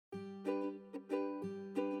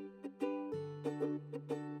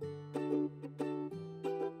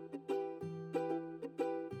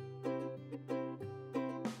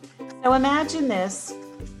So imagine this.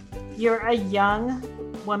 You're a young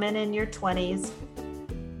woman in your 20s.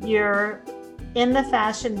 You're in the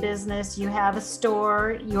fashion business. You have a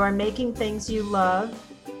store. You are making things you love.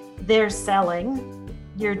 They're selling.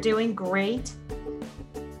 You're doing great.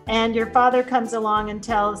 And your father comes along and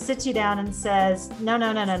sits you down and says, no,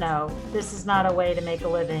 no, no, no, no. This is not a way to make a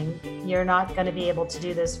living. You're not going to be able to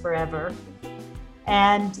do this forever.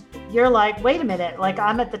 And you're like, wait a minute, like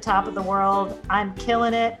I'm at the top of the world. I'm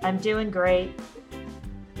killing it. I'm doing great.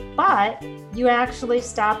 But you actually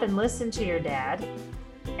stop and listen to your dad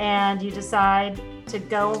and you decide to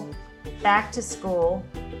go back to school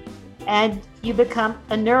and you become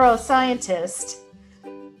a neuroscientist.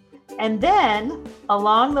 And then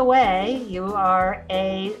along the way, you are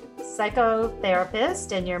a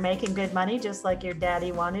psychotherapist and you're making good money just like your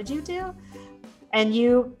daddy wanted you to. And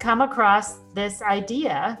you come across this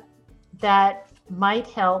idea that might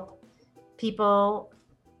help people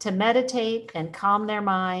to meditate and calm their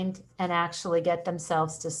mind and actually get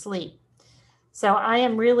themselves to sleep. So I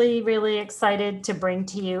am really, really excited to bring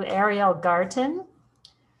to you Ariel Garten,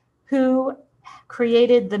 who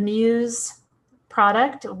created the Muse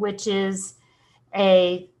product, which is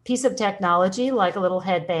a piece of technology like a little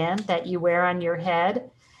headband that you wear on your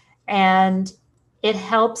head. And it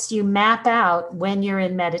helps you map out when you're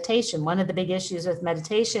in meditation. One of the big issues with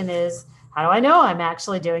meditation is, how do I know I'm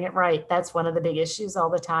actually doing it right? That's one of the big issues all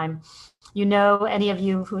the time. You know, any of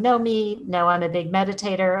you who know me know I'm a big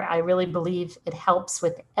meditator. I really believe it helps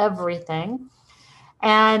with everything.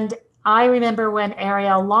 And I remember when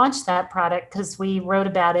Ariel launched that product, because we wrote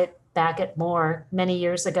about it back at More many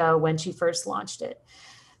years ago when she first launched it.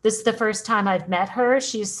 This is the first time I've met her.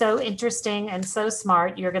 She's so interesting and so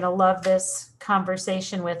smart. You're going to love this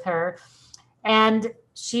conversation with her. And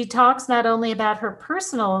she talks not only about her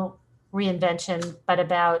personal reinvention, but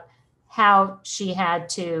about how she had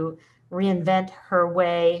to reinvent her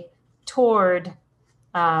way toward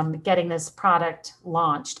getting this product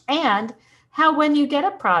launched. And how when you get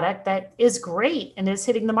a product that is great and is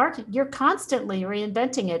hitting the market, you're constantly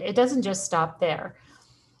reinventing it. It doesn't just stop there.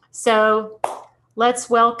 So let's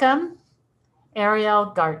welcome Ariel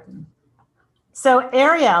Garten. So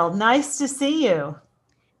Ariel, nice to see you.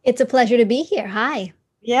 It's a pleasure to be here. Hi.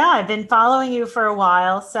 Yeah, I've been following you for a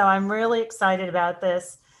while, so I'm really excited about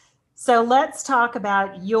this. So let's talk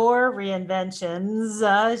about your reinventions.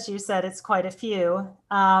 As you said, it's quite a few.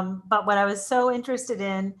 But what I was so interested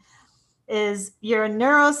in is you're a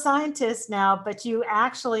neuroscientist now, but you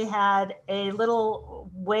actually had a little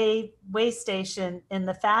way station in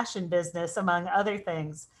the fashion business, among other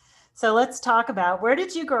things. So let's talk about, where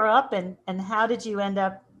did you grow up and how did you end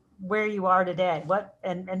up where you are today?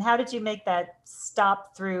 And how did you make that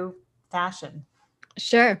stop through fashion?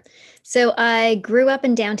 Sure. So I grew up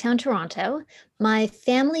in downtown Toronto. My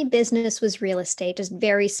family business was real estate, just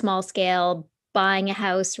very small scale, buying a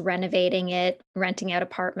house, renovating it, renting out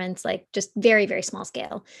apartments, like just very, very small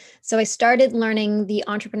scale. So I started learning the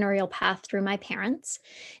entrepreneurial path through my parents.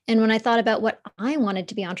 And when I thought about what I wanted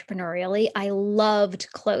to be entrepreneurially, I loved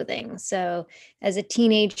clothing. So as a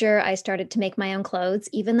teenager, I started to make my own clothes,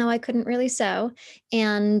 even though I couldn't really sew.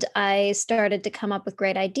 And I started to come up with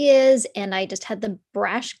great ideas. And I just had the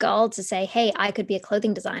brash gall to say, hey, I could be a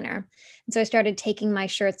clothing designer. And so I started taking my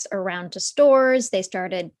shirts around to stores. They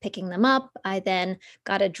started picking them up. I then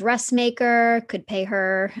got a dressmaker, could pay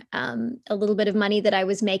her a little bit of money that I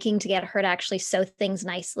was making to get her to actually sew things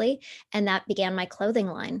nicely. And that began my clothing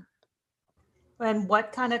line. And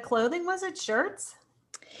what kind of clothing was it? Shirts?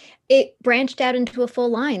 It branched out into a full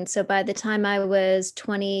line. So by the time I was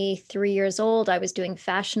 23 years old, I was doing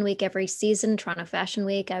Fashion Week every season, Toronto Fashion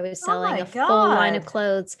Week. I was Oh selling my a full line of God.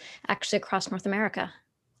 clothes actually across North America.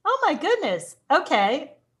 Oh my goodness.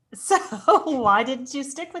 Okay. So why didn't you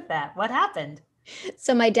stick with that? What happened?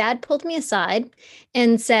 So my dad pulled me aside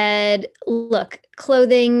and said, look,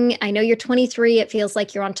 clothing, I know you're 23. It feels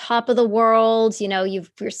like you're on top of the world. You know,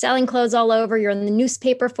 you're selling clothes all over. You're in the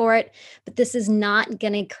newspaper for it. But this is not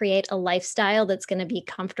going to create a lifestyle that's going to be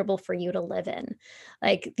comfortable for you to live in.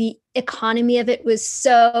 Like the economy of it was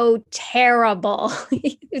so terrible.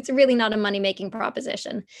 It's really not a money-making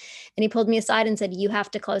proposition. And he pulled me aside and said, you have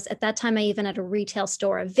to close. At that time, I even had a retail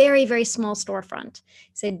store, a very, very small storefront.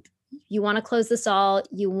 He said, you want to close this all,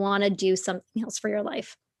 you want to do something else for your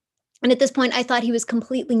life. And at this point, I thought he was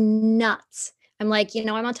completely nuts. I'm like, I'm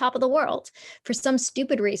on top of the world. For some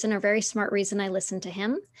stupid reason or very smart reason, I listened to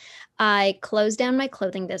him. I closed down my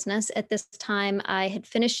clothing business. At this time, I had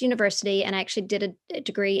finished university and I actually did a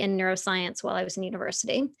degree in neuroscience while I was in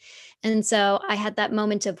university. And so I had that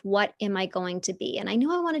moment of what am I going to be? And I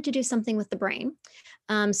knew I wanted to do something with the brain.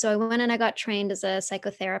 So I went and I got trained as a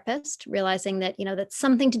psychotherapist, realizing that, that's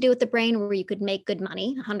something to do with the brain where you could make good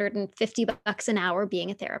money, $150 an hour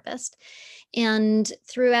being a therapist. And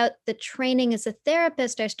throughout the training as a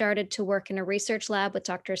therapist, I started to work in a research lab with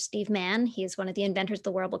Dr. Steve Mann. He is one of the inventors of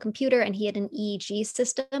the wearable computer, and he had an EEG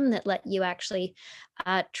system that let you actually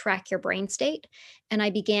track your brain state. And I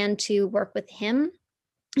began to work with him.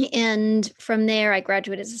 And from there, I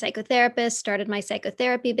graduated as a psychotherapist, started my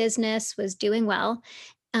psychotherapy business, was doing well,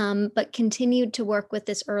 but continued to work with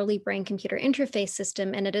this early brain computer interface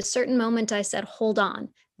system. And at a certain moment, I said, hold on,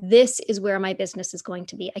 this is where my business is going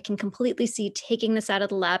to be. I can completely see taking this out of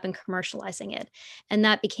the lab and commercializing it. And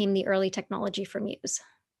that became the early technology for Muse.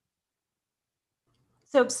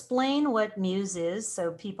 So explain what Muse is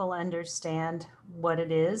so people understand what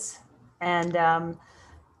it is, and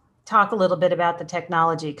talk a little bit about the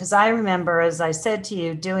technology. Because I remember, as I said to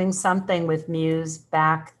you, doing something with Muse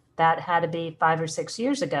back, that had to be 5 or 6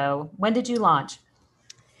 years ago. When did you launch?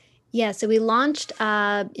 Yeah, so we launched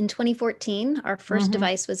in 2014. Our first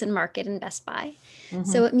device was in market in Best Buy.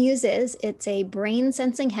 So what Muse is, it's a brain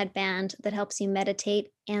sensing headband that helps you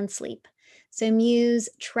meditate and sleep. So Muse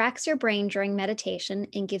tracks your brain during meditation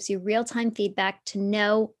and gives you real-time feedback to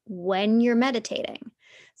know when you're meditating.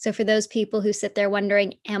 So for those people who sit there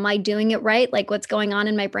wondering, am I doing it right? Like what's going on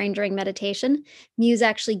in my brain during meditation? Muse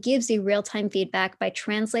actually gives you real-time feedback by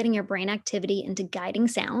translating your brain activity into guiding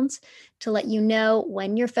sounds to let you know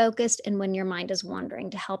when you're focused and when your mind is wandering,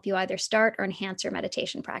 to help you either start or enhance your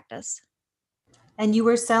meditation practice. And you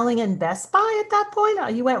were selling in Best Buy at that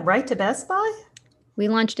point? You went right to Best Buy? We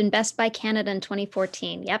launched in Best Buy Canada in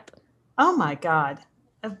 2014. Yep. Oh my God.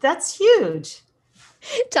 That's huge.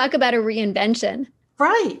 Talk about a reinvention.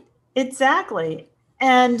 Right. Exactly.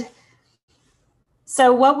 And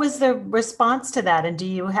so what was the response to that? And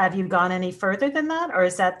have you gone any further than that? Or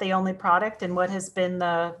is that the only product? And what has been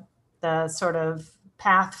the sort of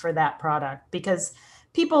path for that product? Because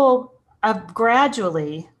people have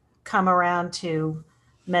gradually come around to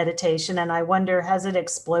meditation. And I wonder, has it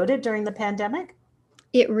exploded during the pandemic?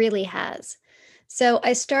 It really has. So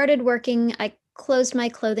I closed my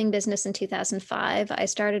clothing business in 2005. I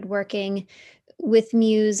started working with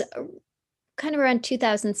Muse kind of around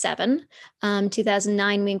 2007.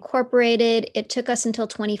 2009, we incorporated. It took us until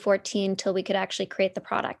 2014 till we could actually create the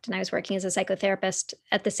product. And I was working as a psychotherapist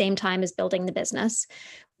at the same time as building the business.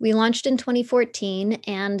 We launched in 2014.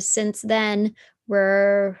 And since then,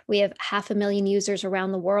 we have 500,000 users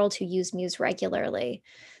around the world who use Muse regularly.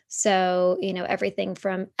 So, everything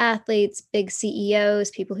from athletes, big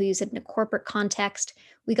CEOs, people who use it in a corporate context.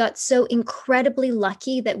 We got so incredibly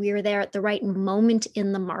lucky that we were there at the right moment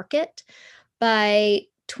in the market. By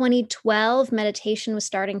 2012, meditation was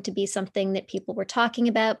starting to be something that people were talking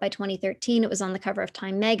about. By 2013, it was on the cover of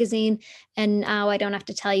Time magazine. And now I don't have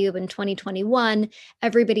to tell you, in 2021,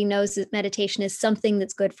 everybody knows that meditation is something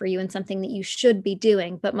that's good for you and something that you should be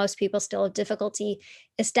doing. But most people still have difficulty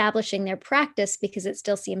establishing their practice because it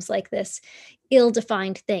still seems like this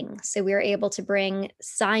ill-defined thing. So we were able to bring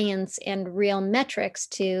science and real metrics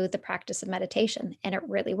to the practice of meditation, and it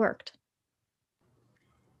really worked.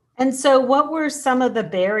 And so, what were some of the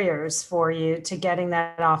barriers for you to getting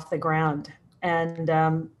that off the ground? And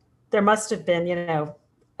there must have been,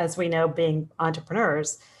 as we know, being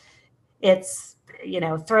entrepreneurs, it's,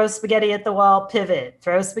 throw spaghetti at the wall, pivot,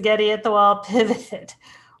 throw spaghetti at the wall, pivot.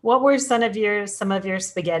 What were some of your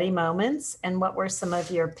spaghetti moments, and what were some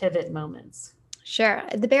of your pivot moments? Sure.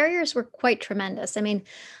 The barriers were quite tremendous. I mean,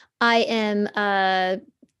 I am a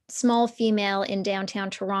small female in downtown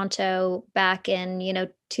Toronto back in,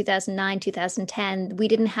 2009, 2010. We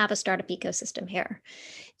didn't have a startup ecosystem here.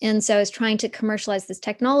 And so I was trying to commercialize this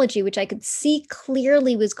technology, which I could see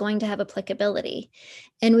clearly was going to have applicability.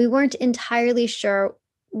 And we weren't entirely sure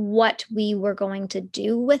what we were going to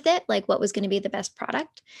do with it, like what was going to be the best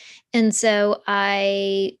product. And so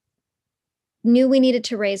I knew we needed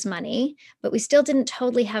to raise money, but we still didn't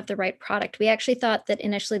totally have the right product. We actually thought that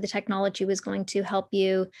initially the technology was going to help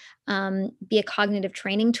you be a cognitive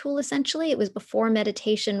training tool, essentially. It was before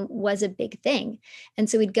meditation was a big thing. And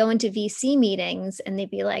so we'd go into VC meetings and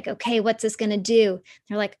they'd be like, okay, what's this going to do?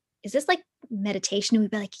 They're like, is this like meditation? And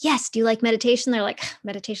we'd be like, yes, do you like meditation? They're like,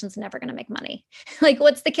 meditation's never going to make money. Like,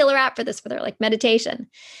 what's the killer app for this? But they're like, meditation.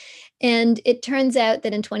 And it turns out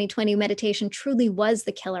that in 2020, meditation truly was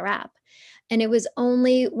the killer app. And it was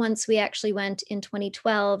only once we actually went in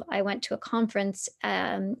 2012, I went to a conference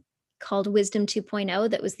called Wisdom 2.0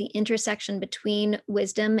 that was the intersection between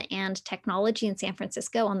wisdom and technology in San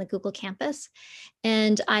Francisco on the Google campus.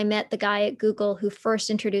 And I met the guy at Google who first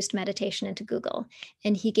introduced meditation into Google.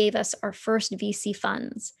 And he gave us our first VC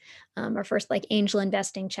funds, our first like angel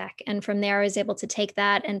investing check. And from there, I was able to take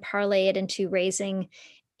that and parlay it into raising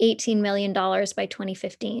 $18 million by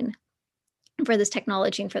 2015 for this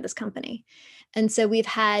technology and for this company. And so we've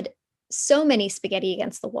had so many spaghetti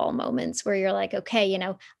against the wall moments where you're like, okay,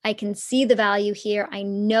 I can see the value here. I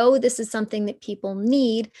know this is something that people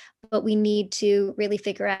need, but we need to really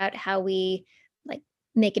figure out how we like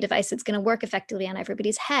make a device that's going to work effectively on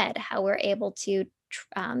everybody's head, how we're able to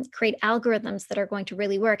create algorithms that are going to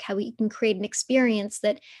really work, how we can create an experience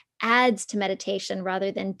that adds to meditation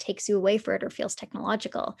rather than takes you away from it or feels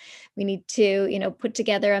technological. We need to, put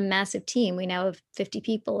together a massive team. We now have 50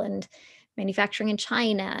 people and manufacturing in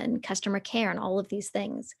China and customer care and all of these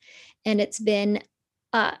things. And it's been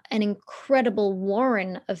an incredible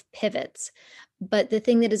warren of pivots. But the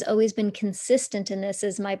thing that has always been consistent in this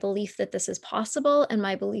is my belief that this is possible and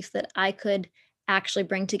my belief that I could actually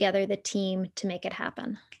bring together the team to make it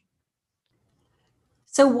happen.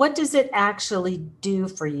 So what does it actually do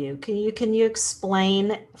for you? Can you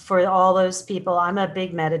explain for all those people? I'm a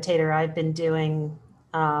big meditator. I've been doing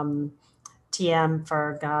TM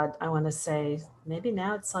for, God, I want to say maybe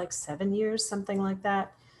now it's like 7 years, something like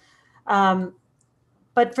that.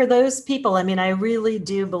 But for those people, I mean, I really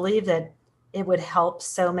do believe that it would help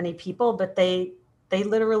so many people, but they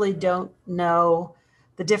literally don't know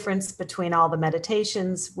the difference between all the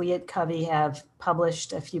meditations. We at Covey have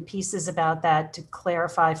published a few pieces about that to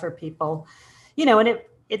clarify for people, and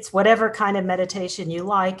it's whatever kind of meditation you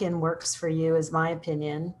like and works for you, is my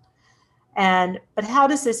opinion. But how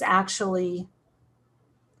does this actually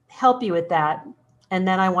help you with that? And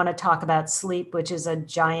then I want to talk about sleep, which is a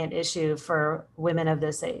giant issue for women of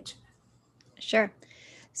this age. Sure.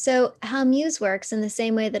 So how Muse works, in the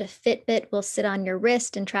same way that a Fitbit will sit on your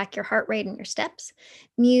wrist and track your heart rate and your steps,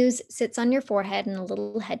 Muse sits on your forehead in a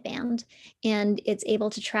little headband, and it's able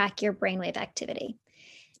to track your brainwave activity.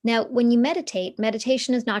 Now, when you meditate,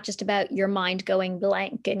 meditation is not just about your mind going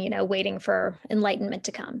blank and, waiting for enlightenment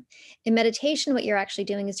to come. In meditation, what you're actually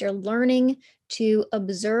doing is you're learning to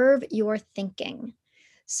observe your thinking.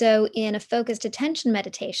 So in a focused attention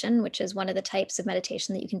meditation, which is one of the types of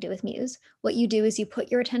meditation that you can do with Muse, what you do is you put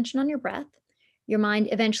your attention on your breath. Your mind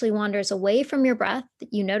eventually wanders away from your breath.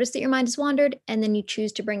 You notice that your mind has wandered, and then you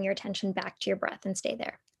choose to bring your attention back to your breath and stay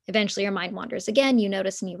there. Eventually, your mind wanders again, you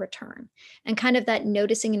notice and you return. And kind of that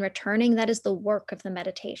noticing and returning, that is the work of the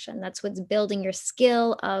meditation. That's what's building your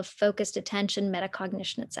skill of focused attention,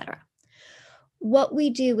 metacognition, etc. What we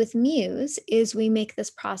do with Muse is we make this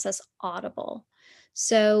process audible.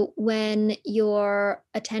 So when your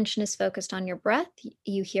attention is focused on your breath,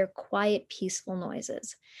 you hear quiet, peaceful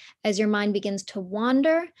noises. As your mind begins to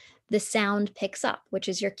wander, the sound picks up, which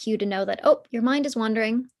is your cue to know that, oh, your mind is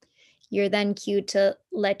wandering. You're then cued to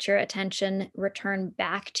let your attention return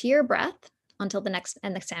back to your breath until the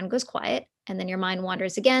sound goes quiet. And then your mind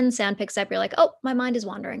wanders again, sound picks up, you're like, oh, my mind is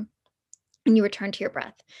wandering. And you return to your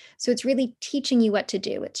breath. So it's really teaching you what to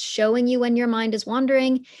do. It's showing you when your mind is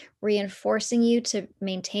wandering, reinforcing you to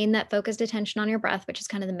maintain that focused attention on your breath, which is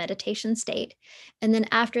kind of the meditation state. And then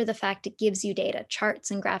after the fact, it gives you data, charts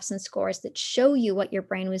and graphs and scores that show you what your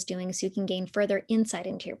brain was doing so you can gain further insight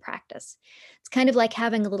into your practice. It's kind of like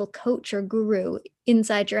having a little coach or guru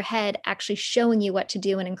inside your head, actually showing you what to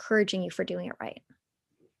do and encouraging you for doing it right.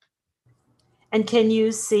 And can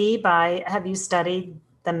you see have you studied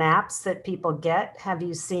the maps that people get? Have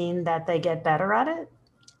you seen that they get better at it?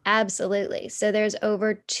 Absolutely. So there's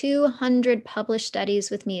over 200 published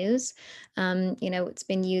studies with Muse. It's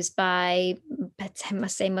been used by, I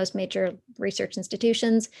must say, most major research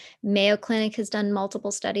institutions. Mayo Clinic has done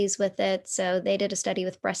multiple studies with it. So they did a study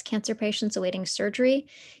with breast cancer patients awaiting surgery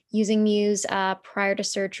using Muse prior to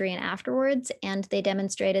surgery and afterwards. And they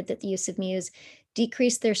demonstrated that the use of Muse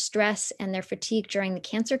decreased their stress and their fatigue during the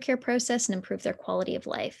cancer care process and improved their quality of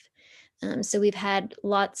life. So we've had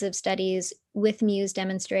lots of studies with Muse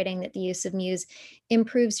demonstrating that the use of Muse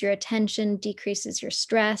improves your attention, decreases your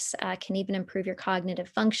stress, can even improve your cognitive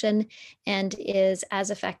function, and is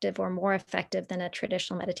as effective or more effective than a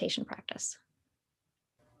traditional meditation practice.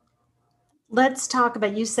 Let's talk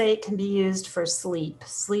about, you say it can be used for sleep.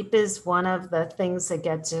 Sleep is one of the things that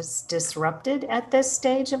gets just disrupted at this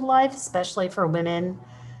stage of life, especially for women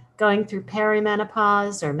going through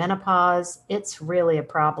perimenopause or menopause. It's really a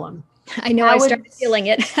problem. I know. I started feeling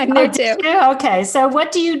it. I'm there too. Okay. So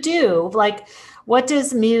what do you do? Like, What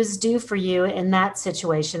does Muse do for you in that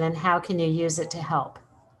situation, and how can you use it to help?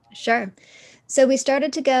 Sure. So we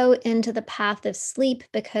started to go into the path of sleep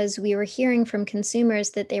because we were hearing from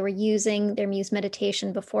consumers that they were using their Muse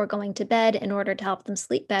meditation before going to bed in order to help them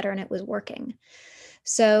sleep better, and it was working.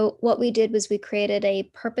 So what we did was we created a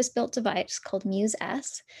purpose-built device called Muse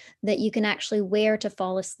S that you can actually wear to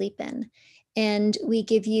fall asleep in. And we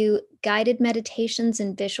give you guided meditations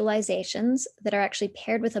and visualizations that are actually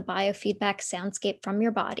paired with a biofeedback soundscape from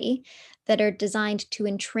your body that are designed to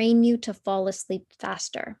entrain you to fall asleep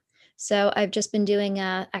faster. So I've just been doing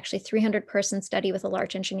a actually 300-person study with a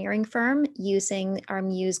large engineering firm using our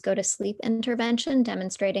Muse go to sleep intervention,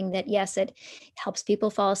 demonstrating that yes, it helps people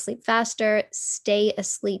fall asleep faster, stay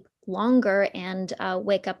asleep longer, and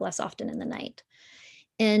wake up less often in the night.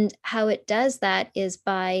 And how it does that is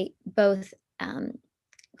by both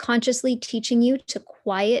consciously teaching you to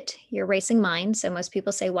quiet your racing mind. So most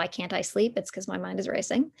people say, "Why can't I sleep?" It's because my mind is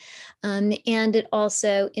racing. And it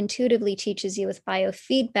also intuitively teaches you with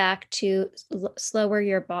biofeedback to slow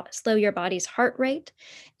your body's heart rate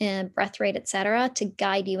and breath rate, etc., to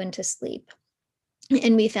guide you into sleep.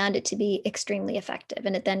 And we found it to be extremely effective.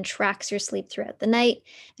 And it then tracks your sleep throughout the night.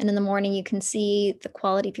 And in the morning, you can see the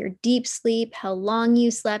quality of your deep sleep, how long you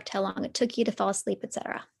slept, how long it took you to fall asleep,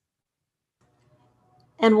 etc.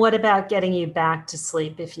 And what about getting you back to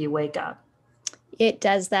sleep if you wake up? It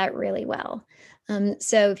does that really well.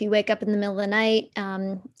 So if you wake up in the middle of the night,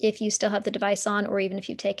 if you still have the device on, or even if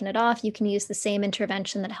you've taken it off, you can use the same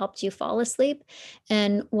intervention that helped you fall asleep.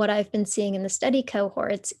 And what I've been seeing in the study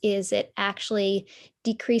cohorts is it actually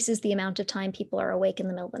decreases the amount of time people are awake in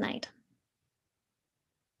the middle of the night.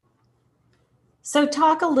 So,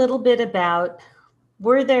 talk a little bit about,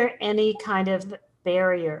 were there any kind of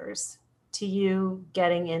barriers to you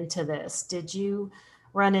getting into this? Did you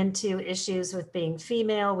run into issues with being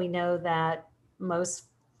female? We know that most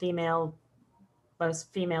female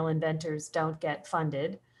most female inventors don't get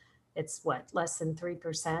funded. It's what, less than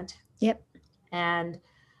 3%? Yep. And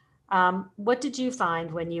what did you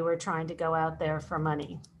find when you were trying to go out there for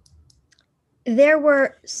money? There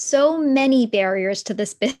were so many barriers to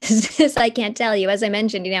this business. I can't tell you. As I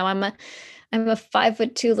mentioned, I'm a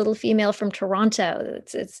 5'2" little female from Toronto.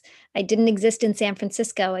 It's I didn't exist in San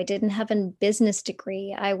Francisco. I didn't have a business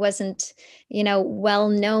degree. I wasn't, well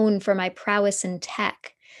known for my prowess in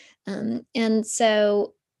tech. And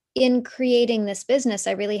so in creating this business,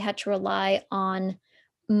 I really had to rely on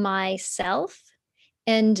myself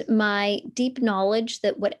and my deep knowledge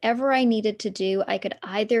that whatever I needed to do, I could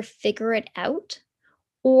either figure it out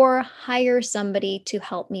or hire somebody to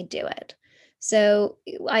help me do it. So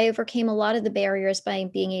I overcame a lot of the barriers by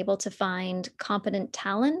being able to find competent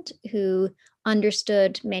talent who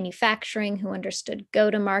understood manufacturing, who understood go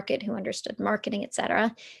to market, who understood marketing, et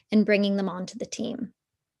cetera, and bringing them onto the team.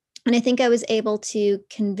 And I think I was able to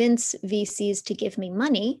convince VCs to give me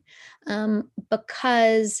money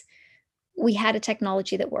because we had a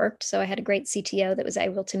technology that worked. So I had a great CTO that was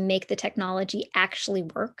able to make the technology actually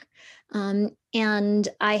work. And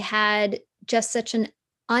I had just such an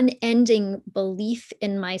unending belief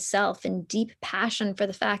in myself and deep passion for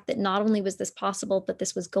the fact that not only was this possible, but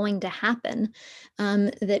this was going to happen,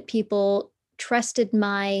 that people trusted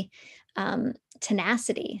my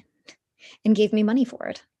tenacity and gave me money for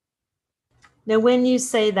it. Now, when you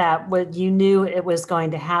say that, what you knew it was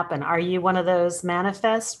going to happen, are you one of those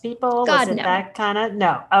manifest people? Was God, it no. that kind of?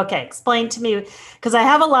 No. Okay, explain to me, because I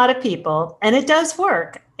have a lot of people, and it does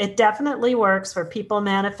work. It definitely works for people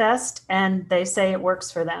manifest, and they say it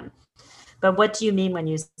works for them. But what do you mean when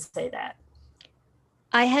you say that?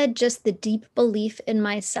 I had just the deep belief in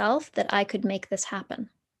myself that I could make this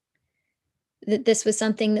happen, that this was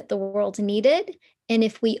something that the world needed. And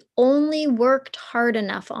if we only worked hard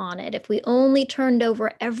enough on it, if we only turned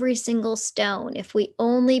over every single stone, if we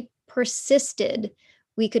only persisted,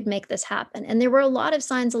 we could make this happen. And there were a lot of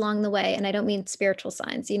signs along the way. And I don't mean spiritual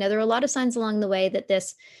signs, there were a lot of signs along the way that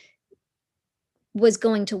this was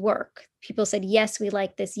going to work. People said, yes, we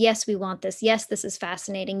like this. Yes, we want this. Yes, this is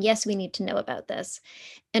fascinating. Yes, we need to know about this.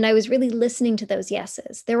 And I was really listening to those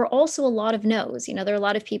yeses. There were also a lot of no's. There are a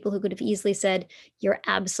lot of people who could have easily said, you're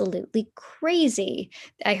absolutely crazy.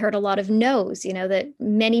 I heard a lot of no's, that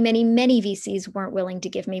many, many, many VCs weren't willing to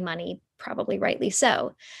give me money, probably rightly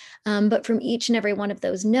so. But from each and every one of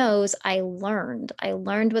those no's, I learned. I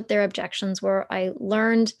learned what their objections were. I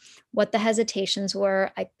learned what the hesitations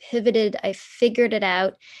were. I pivoted, I figured it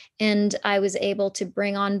out, and I was able to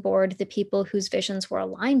bring on board the people whose visions were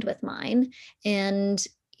aligned with mine and,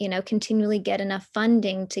 continually get enough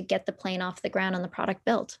funding to get the plane off the ground and the product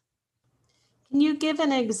built. Can you give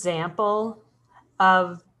an example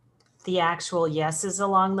of the actual yeses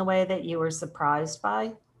along the way that you were surprised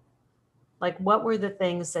by? Like, what were the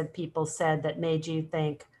things that people said that made you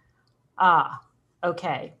think, ah,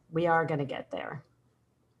 okay, we are going to get there?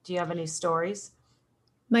 Do you have any stories?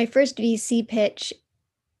 My first VC pitch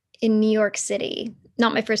in New York City,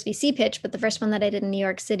 not my first VC pitch, but the first one that I did in New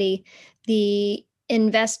York City, the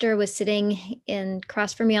investor was sitting in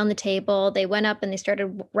across from me on the table. They went up and they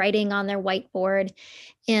started writing on their whiteboard,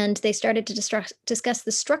 and they started to discuss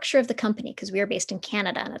the structure of the company because we are based in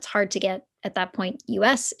Canada and it's hard to get at that point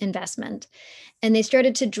US investment. And they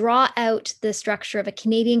started to draw out the structure of a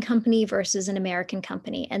Canadian company versus an American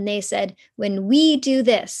company. And they said, when we do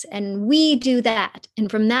this and we do that. And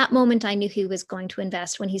from that moment, I knew he was going to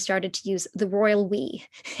invest when he started to use the royal we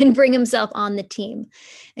and bring himself on the team.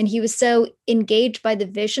 And he was so engaged by the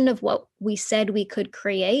vision of what we said we could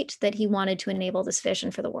create that he wanted to enable this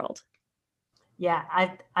vision for the world. Yeah,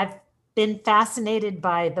 I've been fascinated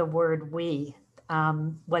by the word we.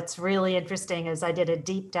 What's really interesting is I did a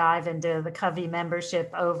deep dive into the Covey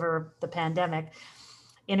membership over the pandemic,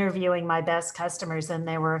 interviewing my best customers, and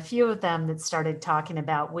there were a few of them that started talking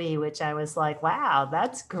about we, which I was like, wow,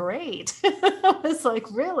 that's great. I was like,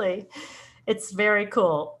 really? It's very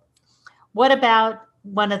cool. What about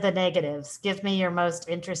one of the negatives? Give me your most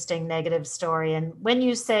interesting negative story. And when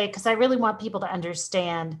you say, because I really want people to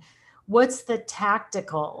understand what's the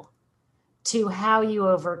tactical to how you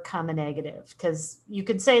overcome a negative, because you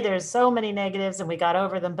could say there's so many negatives and we got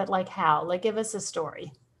over them, but like how? Like, give us a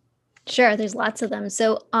story. Sure, there's lots of them.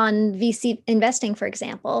 So on VC investing, for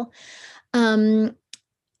example, um,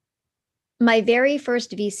 my very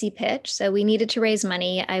first VC pitch, so we needed to raise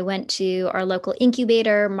money. I went to our local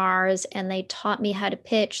incubator, Mars, and they taught me how to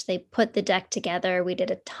pitch. They put the deck together. We did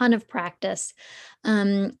a ton of practice.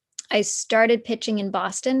 I started pitching in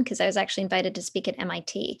Boston because I was actually invited to speak at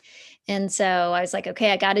MIT. And so I was like,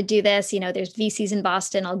 okay, I got to do this. There's VCs in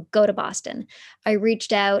Boston. I'll go to Boston. I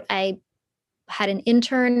reached out. I had an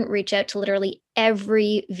intern reach out to literally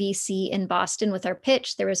every VC in Boston with our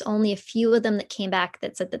pitch. There was only a few of them that came back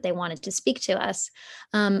that said that they wanted to speak to us.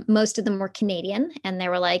 Most of them were Canadian, and they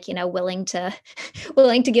were like, willing to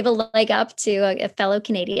willing to give a leg up to a fellow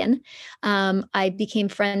Canadian. I became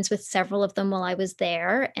friends with several of them while I was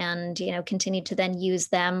there, and continued to then use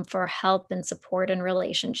them for help and support and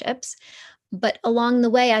relationships. But along the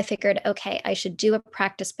way, I figured, okay, I should do a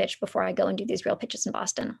practice pitch before I go and do these real pitches in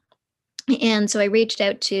Boston. And so I reached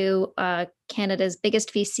out to Canada's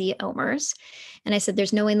biggest VC, OMERS, and I said,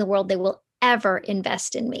 there's no way in the world they will ever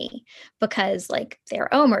invest in me because they're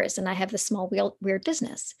OMERS and I have this small weird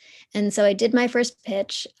business. And so I did my first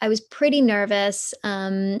pitch. I was pretty nervous.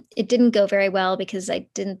 It didn't go very well because I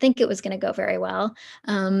didn't think it was going to go very well.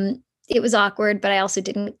 It was awkward, but I also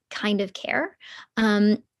didn't kind of care.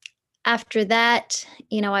 After that,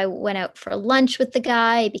 I went out for lunch with the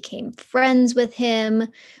guy, became friends with him.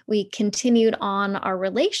 We continued on our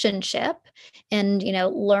relationship and,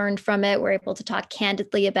 learned from it. We're able to talk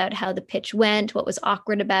candidly about how the pitch went, what was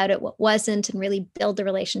awkward about it, what wasn't, and really build the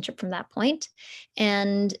relationship from that point.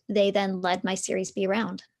 And they then led my Series B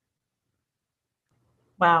round.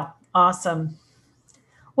 Wow, awesome.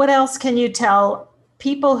 What else can you tell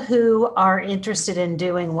people who are interested in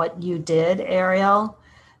doing what you did, Ariel?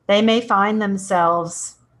 They may find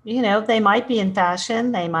themselves, they might be in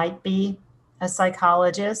fashion, they might be a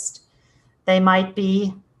psychologist, they might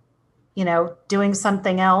be, doing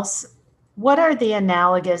something else. What are the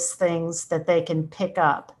analogous things that they can pick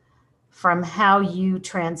up from how you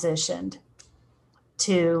transitioned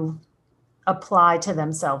to apply to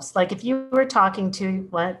themselves? Like if you were talking to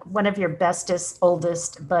one of your bestest,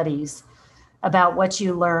 oldest buddies about what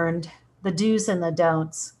you learned, the do's and the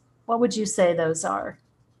don'ts, what would you say those are?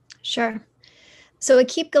 Sure. So I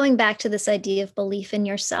keep going back to this idea of belief in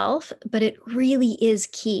yourself, but it really is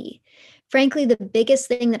key. Frankly, the biggest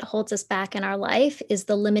thing that holds us back in our life is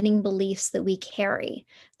the limiting beliefs that we carry.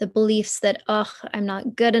 The beliefs that, oh, I'm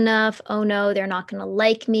not good enough. Oh no, they're not going to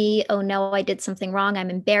like me. Oh no, I did something wrong.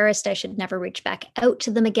 I'm embarrassed. I should never reach back out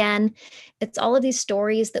to them again. It's all of these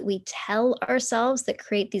stories that we tell ourselves that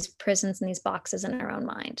create these prisons and these boxes in our own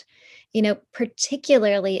mind.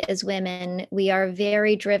 Particularly as women, we are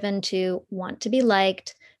very driven to want to be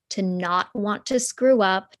liked, to not want to screw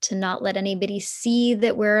up, to not let anybody see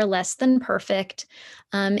that we're less than perfect.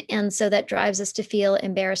 And so that drives us to feel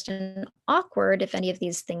embarrassed and awkward if any of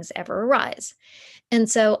these things ever arise.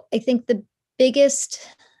 And so I think the biggest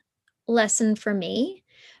lesson for me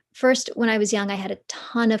first, when I was young, I had a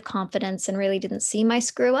ton of confidence and really didn't see my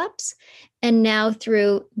screw ups. And now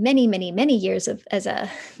through many, many, many years of as a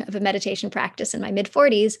of a meditation practice in my mid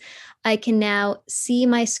 40s, I can now see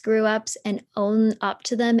my screw ups and own up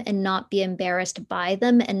to them and not be embarrassed by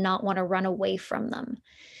them and not want to run away from them.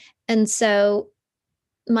 And so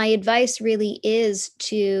my advice really is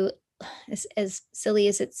to, as silly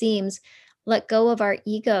as it seems, let go of our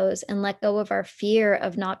egos and let go of our fear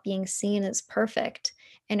of not being seen as perfect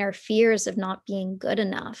and our fears of not being good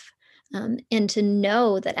enough. And to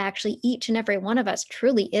know that actually each and every one of us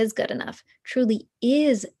truly is good enough, truly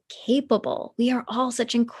is capable. We are all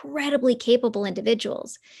such incredibly capable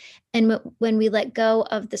individuals. And when we let go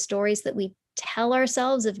of the stories that we tell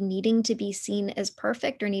ourselves of needing to be seen as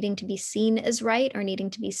perfect or needing to be seen as right or needing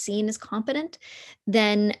to be seen as competent,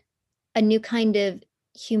 then a new kind of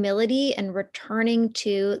humility and returning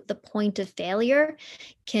to the point of failure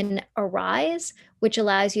can arise, which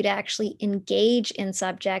allows you to actually engage in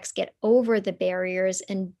subjects, get over the barriers,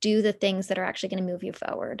 and do the things that are actually going to move you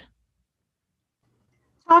forward.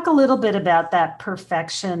 Talk a little bit about that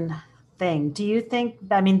perfection thing. Do you think,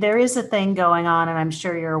 I mean, there is a thing going on, and I'm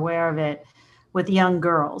sure you're aware of it, with young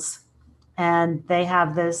girls, and they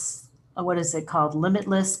have this, what is it called?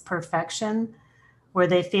 Limitless perfection, where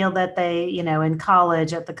they feel that they, in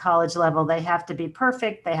college, at the college level, they have to be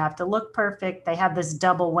perfect, they have to look perfect, they have this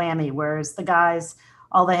double whammy, whereas the guys,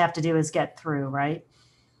 all they have to do is get through, right?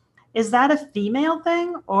 Is that a female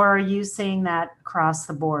thing, or are you seeing that across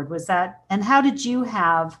the board? Was that, and how did you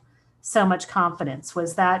have so much confidence?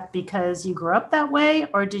 Was that because you grew up that way,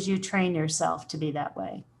 or did you train yourself to be that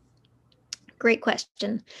way? Great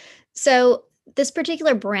question. So, this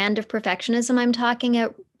particular brand of perfectionism I'm talking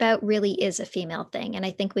about really is a female thing, and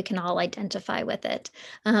I think we can all identify with it.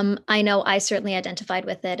 I know I certainly identified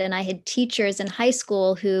with it, and I had teachers in high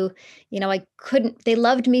school who, I couldn't, they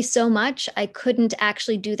loved me so much, I couldn't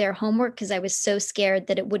actually do their homework because I was so scared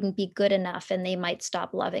that it wouldn't be good enough and they might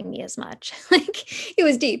stop loving me as much. Like, it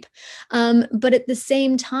was deep. But at the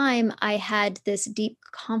same time, I had this deep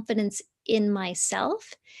confidence in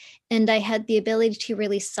myself and I had the ability to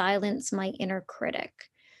really silence my inner critic.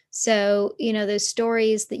 So, those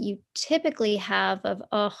stories that you typically have of,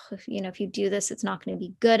 oh, if you do this, it's not going to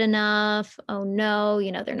be good enough. Oh no,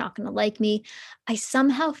 they're not going to like me. I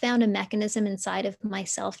somehow found a mechanism inside of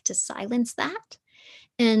myself to silence that.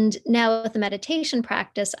 And now with the meditation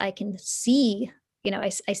practice, I can see, I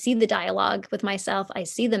see the dialogue with myself, I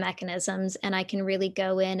see the mechanisms, and I can really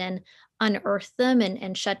go in and unearth them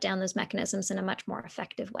and shut down those mechanisms in a much more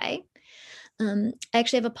effective way. I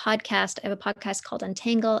actually have a podcast. I have a podcast called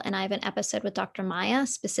Untangle, and I have an episode with Dr. Maya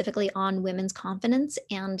specifically on women's confidence.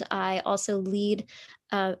 And I also lead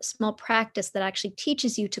a small practice that actually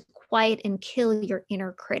teaches you to quiet and kill your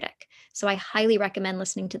inner critic. So I highly recommend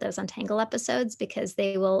listening to those Untangle episodes because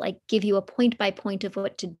they will like give you a point by point of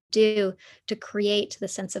what to do to create the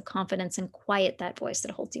sense of confidence and quiet that voice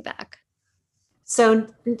that holds you back. So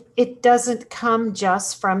it doesn't come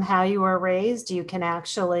just from how you were raised. You can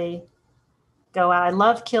actually go out. I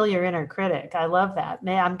love Kill Your Inner Critic. I love that.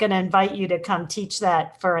 I'm going to invite you to come teach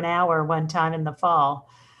that for an hour one time in the fall.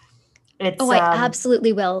 It's Oh, I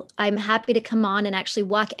absolutely will. I'm happy to come on and actually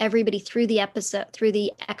walk everybody through the episode, through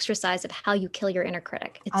the exercise of how you kill your inner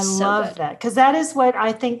critic. I It's so love good. that, because that is what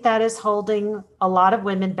I think that is holding a lot of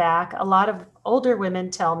women back. A lot of older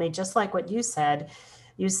women tell me, just like what you said.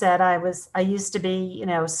 You said I used to be,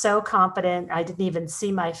 so confident, I didn't even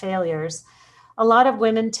see my failures. A lot of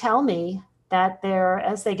women tell me that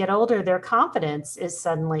as they get older, their confidence is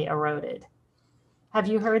suddenly eroded. Have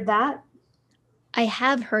you heard that? I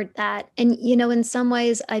have heard that. And, in some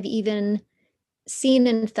ways, I've even seen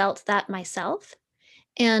and felt that myself.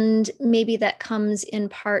 And maybe that comes in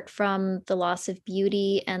part from the loss of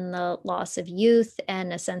beauty and the loss of youth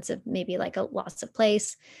and a sense of maybe like a loss of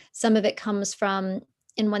place. Some of it comes from,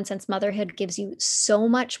 in one sense, motherhood gives you so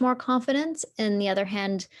much more confidence. And the other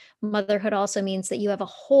hand, motherhood also means that you have a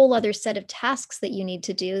whole other set of tasks that you need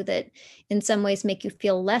to do that in some ways make you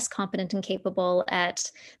feel less competent and capable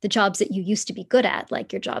at the jobs that you used to be good at,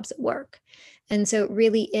 like your jobs at work. And so it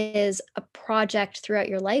really is a project throughout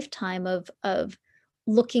your lifetime of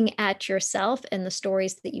looking at yourself and the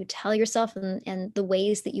stories that you tell yourself and the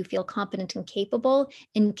ways that you feel competent and capable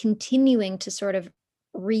and continuing to sort of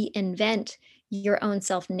reinvent your own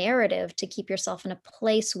self narrative to keep yourself in a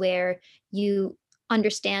place where you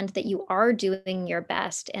understand that you are doing your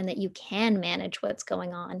best and that you can manage what's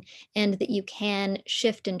going on and that you can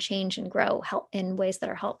shift and change and grow help in ways that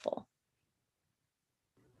are helpful.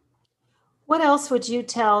 What else would you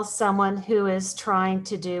tell someone who is trying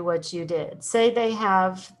to do what you did? Say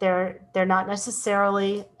they're not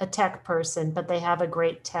necessarily a tech person, but they have a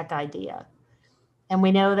great tech idea. And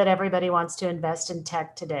we know that everybody wants to invest in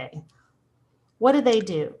tech today. What do they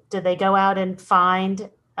do? Do they go out and find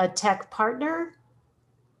a tech partner?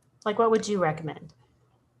 Like, what would you recommend?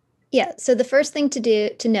 Yeah. So the first thing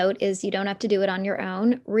to note is you don't have to do it on your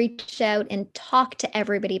own. Reach out and talk to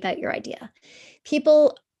everybody about your idea.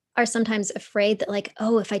 People are sometimes afraid that, like,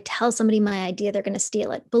 oh, if I tell somebody my idea, they're going to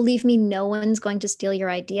steal it. Believe me, no one's going to steal your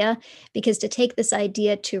idea, because to take this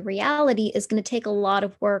idea to reality is going to take a lot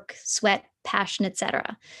of work, sweat, passion,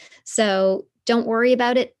 etc. So don't worry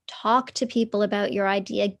about it. Talk to people about your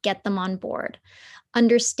idea, get them on board.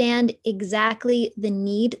 Understand exactly the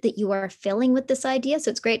need that you are filling with this idea. So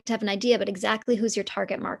it's great to have an idea, but exactly who's your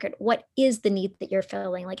target market? What is the need that you're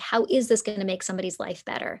filling? Like, how is this going to make somebody's life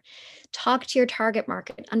better? Talk to your target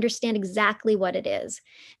market, understand exactly what it is.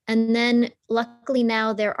 And then, luckily,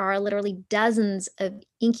 now there are literally dozens of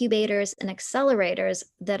incubators and accelerators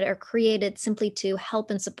that are created simply to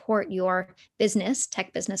help and support your business,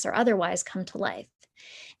 tech business or otherwise, come to life.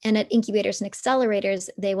 And at incubators and accelerators,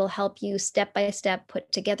 they will help you step by step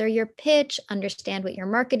put together your pitch, understand what your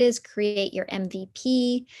market is, create your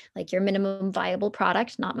MVP, like your minimum viable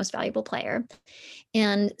product, not most valuable player,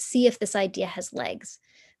 and see if this idea has legs.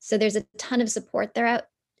 So there's a ton of support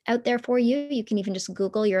out there for you. You can even just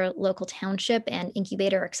Google your local township and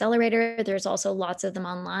incubator or accelerator. There's also lots of them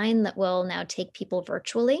online that will now take people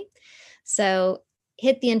virtually. So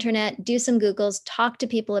hit the internet, do some Googles, talk to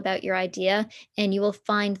people about your idea, and you will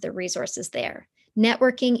find the resources there.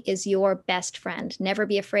 Networking is your best friend. Never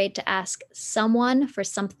be afraid to ask someone for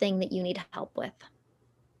something that you need help with.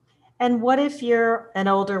 And what if you're an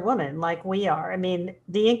older woman like we are? I mean,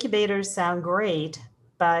 the incubators sound great,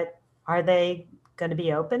 but are they going to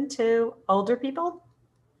be open to older people?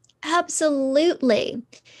 Absolutely.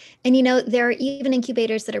 And there are even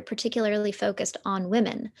incubators that are particularly focused on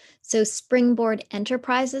women. So Springboard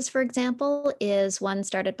Enterprises, for example, is one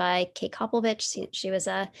started by Kate Kopovich. She was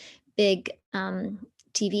a big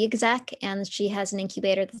TV exec, and she has an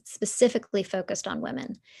incubator that's specifically focused on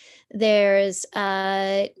women. There's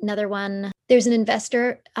another one. There's an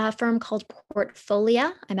investor firm called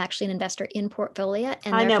Portfolia. I'm actually an investor in Portfolia,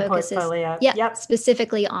 and I their know focus Portfolio. is Yep.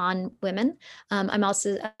 specifically on women. I'm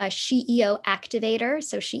also a SheEO activator.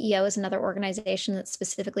 So SheEO is another organization that's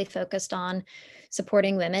specifically focused on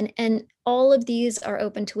supporting women, and all of these are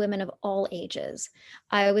open to women of all ages.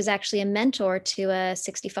 I was actually a mentor to a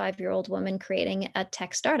 65-year-old woman creating a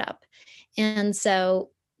tech startup, and so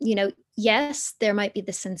yes, there might be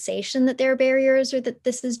the sensation that there are barriers or that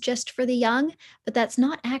this is just for the young, but that's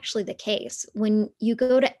not actually the case. When you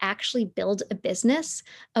go to actually build a business,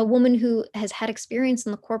 a woman who has had experience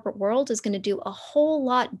in the corporate world is going to do a whole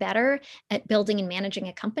lot better at building and managing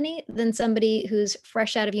a company than somebody who's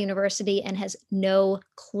fresh out of university and has no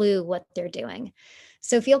clue what they're doing.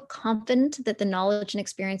 So feel confident that the knowledge and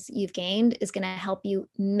experience that you've gained is going to help you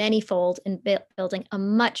manyfold in building a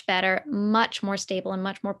much better, much more stable, and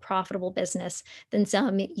much more profitable business than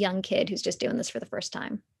some young kid who's just doing this for the first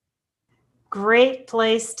time. Great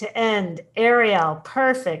place to end. Ariel,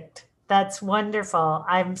 perfect. That's wonderful.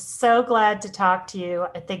 I'm so glad to talk to you.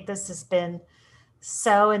 I think this has been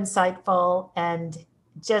so insightful, and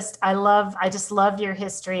I just love your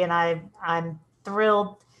history, and I'm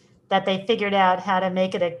thrilled that they figured out how to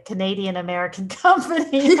make it a Canadian American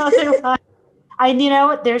company. Otherwise,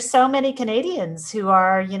 there's so many Canadians who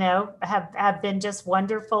are, have been just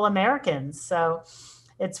wonderful Americans. So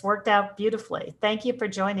it's worked out beautifully. Thank you for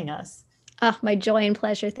joining us. Oh, my joy and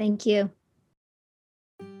pleasure. Thank you.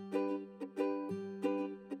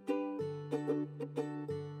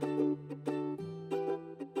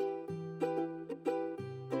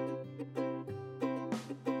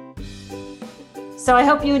 So I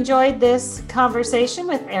hope you enjoyed this conversation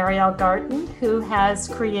with Ariel Garten, who has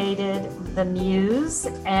created the Muse.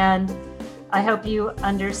 And I hope you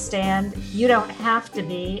understand you don't have to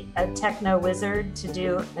be a techno wizard to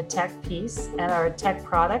do a tech piece or a tech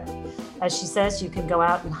product. As she says, you can go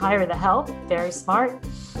out and hire the help, very smart.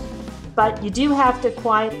 But you do have to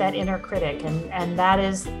quiet that inner critic, and that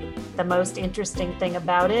is the most interesting thing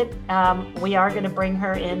about it. We are going to bring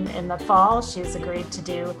her in the fall. She's agreed to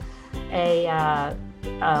do a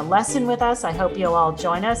lesson with us. I hope you'll all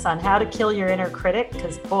join us on how to kill your inner critic,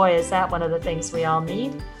 because boy, is that one of the things we all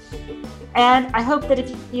need. And I hope that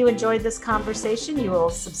if you enjoyed this conversation, you will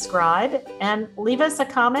subscribe and leave us a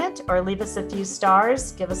comment or leave us a few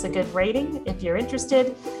stars. Give us a good rating if you're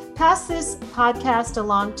interested. Pass this podcast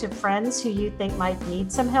along to friends who you think might need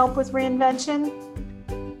some help with reinvention.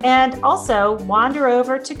 And also wander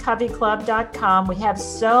over to coveyclub.com. We have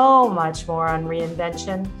so much more on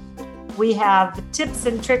reinvention. We have tips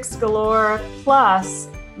and tricks galore, plus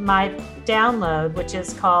my download, which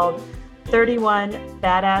is called 31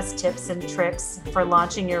 Badass Tips and Tricks for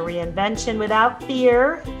Launching Your Reinvention Without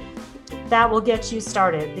Fear. That will get you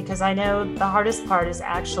started, because I know the hardest part is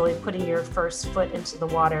actually putting your first foot into the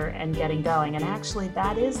water and getting going. And actually,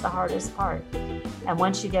 that is the hardest part. And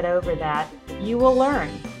once you get over that, you will learn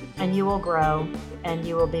and you will grow and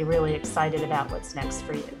you will be really excited about what's next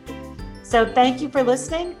for you. So thank you for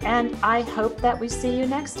listening, and I hope that we see you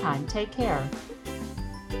next time. Take care.